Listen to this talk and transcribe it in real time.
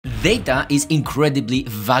Data is incredibly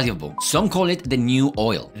valuable. Some call it the new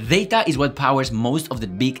oil. Data is what powers most of the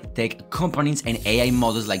big tech companies and AI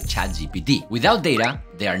models like ChatGPT. Without data,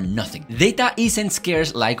 they are nothing. Data isn't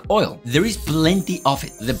scarce like oil. There is plenty of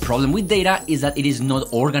it. The problem with data is that it is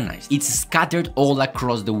not organized. It's scattered all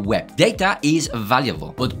across the web. Data is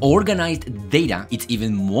valuable, but organized data is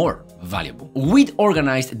even more valuable. With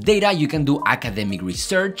organized data, you can do academic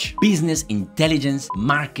research, business intelligence,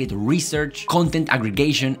 market research, content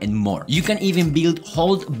aggregation, and more. You can even build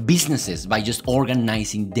whole businesses by just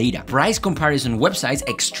organizing data. Price comparison websites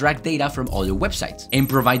extract data from other websites and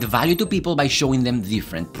provide value to people by showing them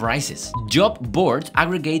different prices. Job boards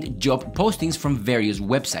aggregate job postings from various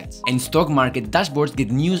websites. And stock market dashboards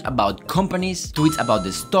get news about companies, tweets about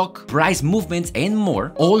the stock, price movements, and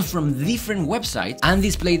more, all from different websites, and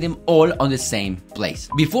display them all on the same place.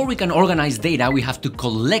 Before we can organize data, we have to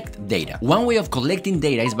collect data. One way of collecting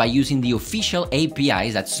data is by using the official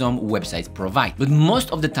APIs that some websites provide. But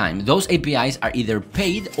most of the time, those APIs are either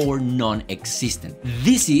paid or non-existent.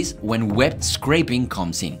 This is when web scraping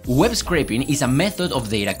comes in. Web scraping is a method of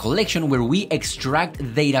data collection where we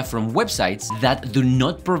extract data from websites that do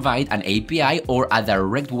not provide an API or a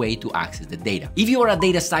direct way to access the data. If you are a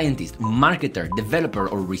data scientist, marketer, developer,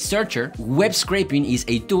 or researcher, web scraping is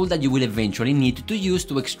a tool that you will eventually need to use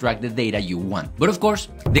to extract the data you want. But of course,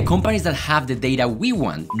 the companies that have the data we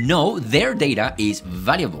want know their data is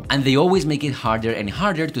valuable, and they always make it harder and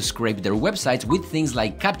harder to scrape their websites with things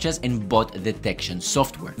like CAPTCHAs and bot detection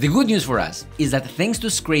software. The good news for us is that thanks to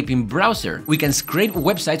Scraping Browser, we can scrape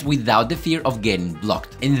websites without the fear of getting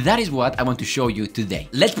blocked. And that is what I want to show you today.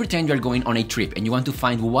 Let's pretend you are going on a trip and you want to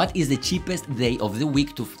find what is the cheapest day of the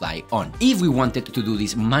week to fly on. If we wanted to do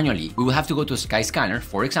this manually, we will have to go to Skyscanner,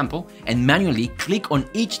 for example, and manually click on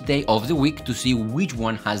each day of the week to see which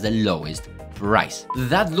one has the lowest price.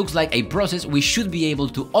 That looks like a process we should be able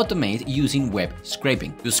to automate using web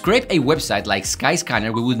scraping. To scrape a website like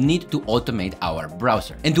Skyscanner, we would need to automate our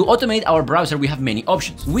browser. And to automate our browser, we have many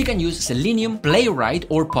options. We can use Selenium, Playwright,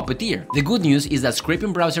 or Puppeteer. The good news is that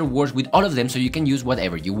Scraping Browser works with all of them, so you can use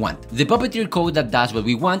whatever you want. The Puppeteer code that does what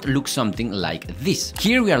we want looks something like this.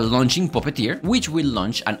 Here we are launching Puppeteer, which will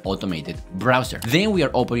launch an automated browser. Then we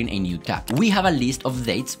are opening a new tab. We have a list of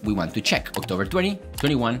dates we want to check: October 20,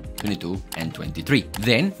 21, 22, and 23.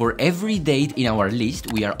 Then, for every date in our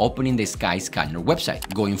list, we are opening the Skyscanner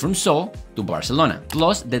website, going from Seoul to Barcelona,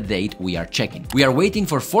 plus the date we are checking. We are waiting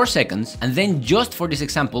for 4 seconds, and then just for this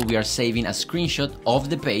example, we are saving a screenshot of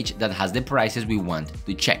the page that has the prices we want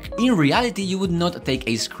to check. In reality, you would not take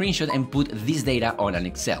a screenshot and put this data on an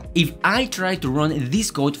Excel. If I try to run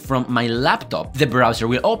this code from my laptop, the browser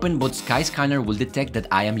will open, but Skyscanner will detect that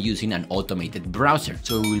I am using an automated browser,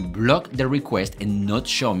 so it will block the request and not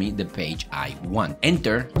show me the page I want.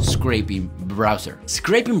 Enter Scraping Browser.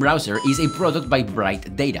 Scraping Browser is a product by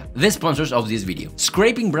Bright Data, the sponsors of this video.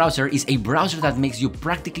 Scraping Browser is a browser that makes you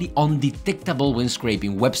practically undetectable when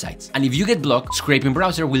scraping websites. And if you get blocked, Scraping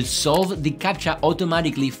Browser will solve the CAPTCHA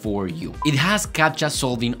automatically for you. It has CAPTCHA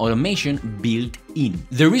solving automation built in.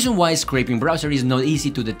 The reason why Scraping Browser is not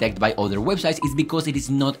easy to detect by other websites is because it is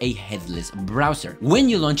not a headless browser. When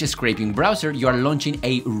you launch a Scraping Browser, you are launching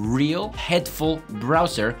a real headful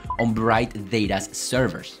browser on Bright Data's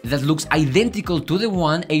servers that looks identical to the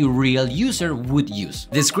one a real user would use.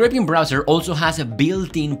 The Scraping Browser also has a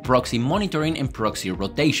built-in proxy monitoring and proxy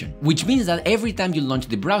rotation, which means that every time you launch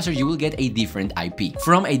the browser, you will get a different IP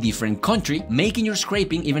from a different country, making your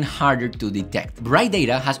scraping even harder to detect. Bright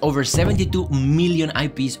Data has over 72 million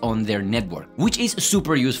IPs on their network, which is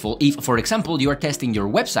super useful if, for example, you are testing your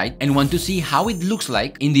website and want to see how it looks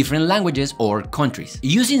like in different languages or countries.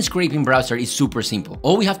 Using Scraping Browser is super simple.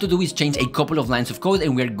 All we have to do is change a couple of lines of code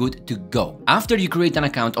and we're good to go. After you create an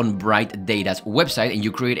account on Bright Data's website and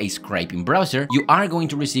you create a Scraping Browser, you are going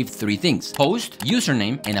to receive 3 things: host,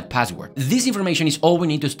 username, and a password. This information is all we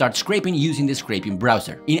need to start scraping using the Scraping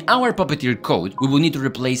Browser. In our Puppeteer code, we will need to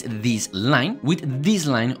replace this line with this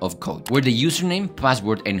line of code, where the username,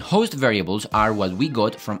 password, and host variables are what we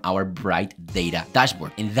got from our Bright Data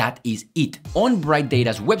dashboard. And that is it. On Bright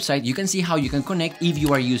Data's website, you can see how you can connect if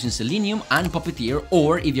you are using Selenium and Puppeteer,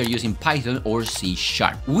 or if you're using Python or C#.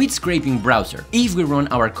 With Scraping Browser, if we run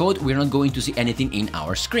our code, we're not going to see anything in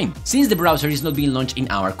our screen, since the browser is not being launched in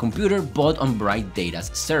our computer, but on Bright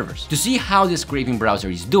Data's servers. To see how the Scraping Browser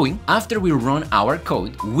is doing, after we run our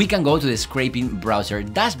code, we can go to the Scraping Browser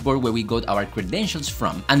dashboard where we got our credentials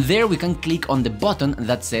from, and there we can click on on the button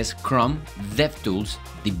that says Chrome DevTools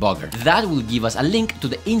Debugger. That will give us a link to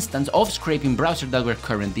the instance of scraping browser that we're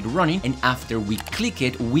currently running, and after we click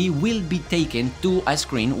it, we will be taken to a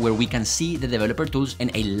screen where we can see the developer tools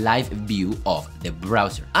and a live view of the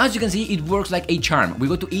browser. As you can see, it works like a charm. We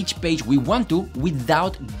go to each page we want to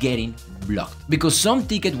without getting blocked. Because some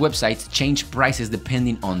ticket websites change prices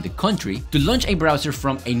depending on the country, to launch a browser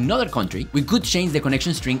from another country, we could change the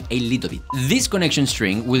connection string a little bit. This connection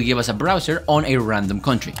string will give us a browser on a random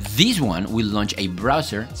country. This one will launch a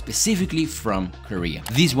browser specifically from Korea.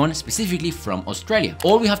 This one specifically from Australia.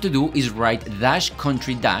 All we have to do is write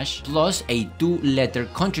 -country- plus a 2-letter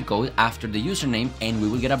country code after the username, and we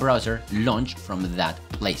will get a browser launched from that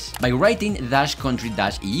place. By writing -country-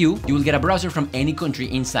 EU, you will get a browser from any country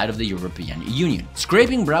inside of the European Union.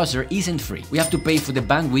 Scraping browser isn't free. We have to pay for the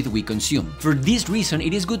bandwidth we consume. For this reason,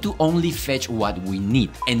 it is good to only fetch what we need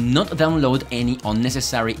and not download any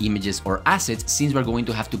unnecessary images or assets, since we're going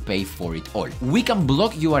to have to pay for it all. We can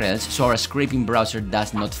block URLs so our scraping browser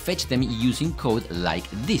does not fetch them using code like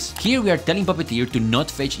this. Here we are telling Puppeteer to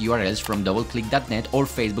not fetch URLs from doubleclick.net or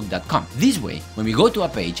facebook.com. This way, when we go to a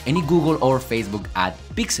page, any Google or Facebook ad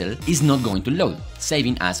pixel is not going to load,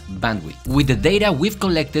 saving us bandwidth. With the data we've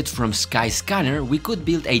collected from Skyscanner, we could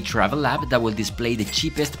build a travel app that will display the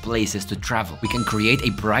cheapest places to travel. We can create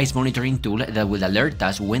a price monitoring tool that will alert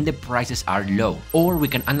us when the prices are low, or we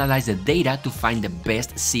can analyze the data to find the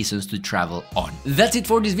best seasons to travel on. That's it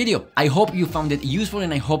for this video. I hope you found it useful,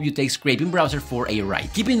 and I hope you take Scraping Browser for a ride.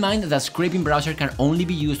 Keep in mind that Scraping Browser can only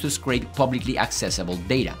be used to scrape publicly accessible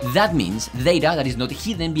data. That means data that is not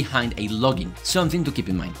hidden behind a login, something to keep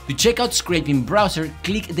in mind. To check out Scraping Browser,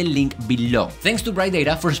 click the link below. Thanks to Bright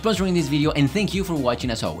Data for sponsoring this video, and thank you for watching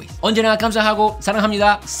as always. 언제나 감사하고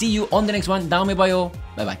사랑합니다. See you on the next one. 다음에 봐요.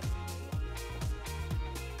 Bye bye.